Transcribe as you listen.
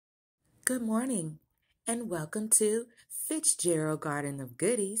Good morning and welcome to F.G.O.G Garden of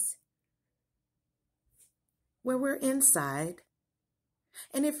Goodies, where we're inside.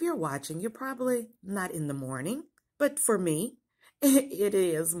 And if you're watching, you're probably not in the morning, but for me, it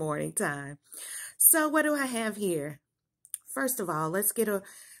is morning time. So what do I have here? First of all, let's get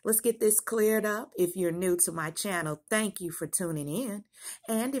this cleared up. If you're new to my channel, thank you for tuning in.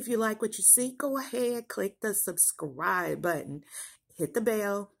 And if you like what you see, go ahead, click the subscribe button. Hit the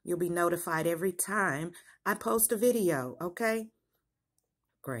bell. You'll be notified every time I post a video, okay?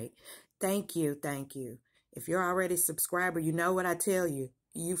 Great. Thank you. Thank you. If you're already a subscriber, you know what I tell you.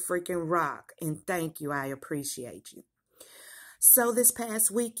 You freaking rock. And thank you. I appreciate you. So this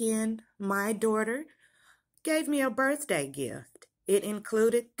past weekend, my daughter gave me a birthday gift. It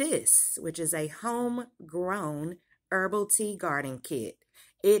included this, which is a homegrown herbal tea garden kit.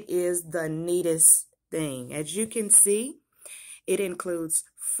 It is the neatest thing. As you can see, it includes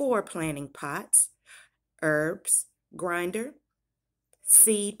 4 planting pots, herbs, grinder,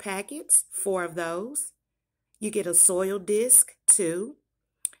 seed packets, 4 of those. You get a soil disc, 2,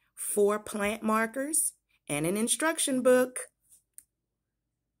 4 plant markers, and an instruction book.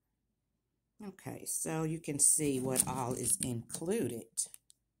 Okay, so you can see what all is included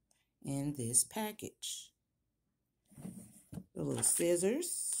in this package. The little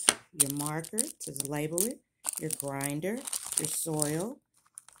scissors, your marker to label it, your grinder, your soil,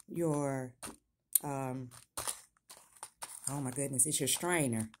 your, oh my goodness, it's your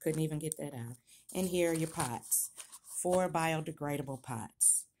strainer. Couldn't even get that out. And here are your pots, 4 biodegradable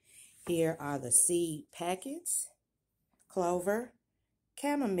pots. Here are the seed packets, clover,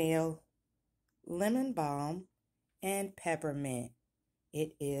 chamomile, lemon balm, and peppermint.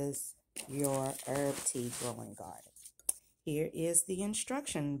 It is your herb tea growing garden. Here is the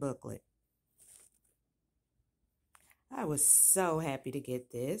instruction booklet. I was so happy to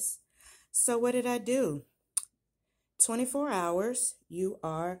get this. So what did I do? 24 hours, you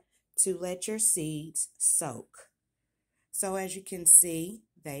are to let your seeds soak. So as you can see,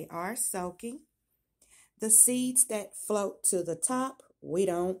 they are soaking. The seeds that float to the top, we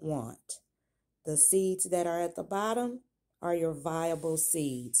don't want. The seeds that are at the bottom are your viable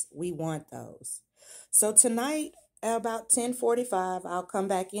seeds. We want those. So tonight, at about 10:45, I'll come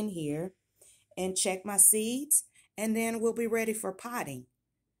back in here and check my seeds, and then we'll be ready for potting.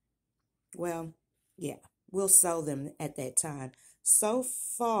 Well, yeah, we'll sow them at that time. So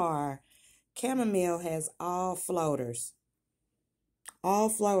far, chamomile has all floaters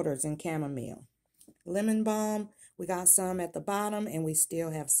in chamomile. Lemon balm, we got some at the bottom and we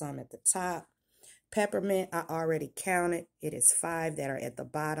still have some at the top. Peppermint, I already counted. It is 5 that are at the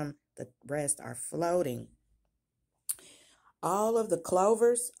bottom. The rest are floating. All of the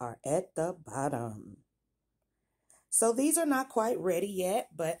clovers are at the bottom. So these are not quite ready yet,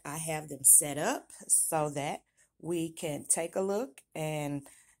 but I have them set up so that we can take a look and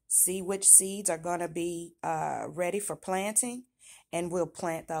see which seeds are going to be ready for planting. And we'll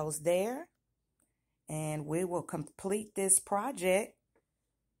plant those there. And we will complete this project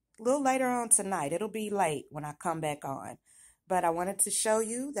a little later on tonight. It'll be late when I come back on. But I wanted to show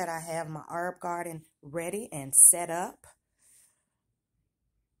you that I have my herb garden ready and set up.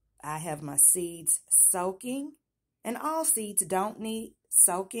 I have my seeds soaking. And all seeds don't need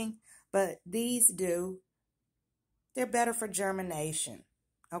soaking, but these do. They're better for germination,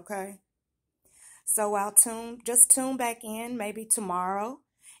 okay? So I'll just tune back in maybe tomorrow,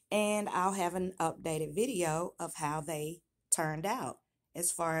 and I'll have an updated video of how they turned out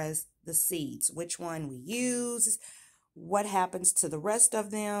as far as the seeds, which one we use, what happens to the rest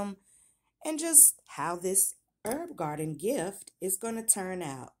of them, and just how this herb garden gift is going to turn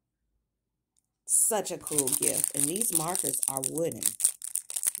out. Such a cool gift. And these markers are wooden.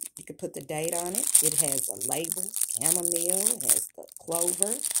 You can put the date on it. It has a label, chamomile, it has the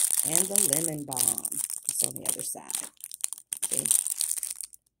clover, and the lemon balm. It's on the other side. See?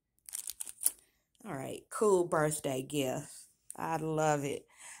 All right, cool birthday gift. I love it.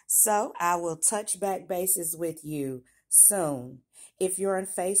 So I will touch back bases with you soon. If you're on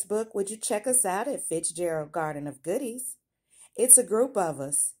Facebook, would you check us out at F.G.O.G Garden of Goodies? It's a group of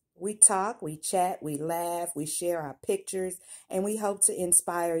us. We talk, we chat, we laugh, we share our pictures, and we hope to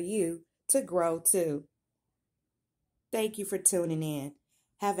inspire you to grow too. Thank you for tuning in.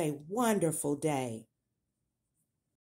 Have a wonderful day.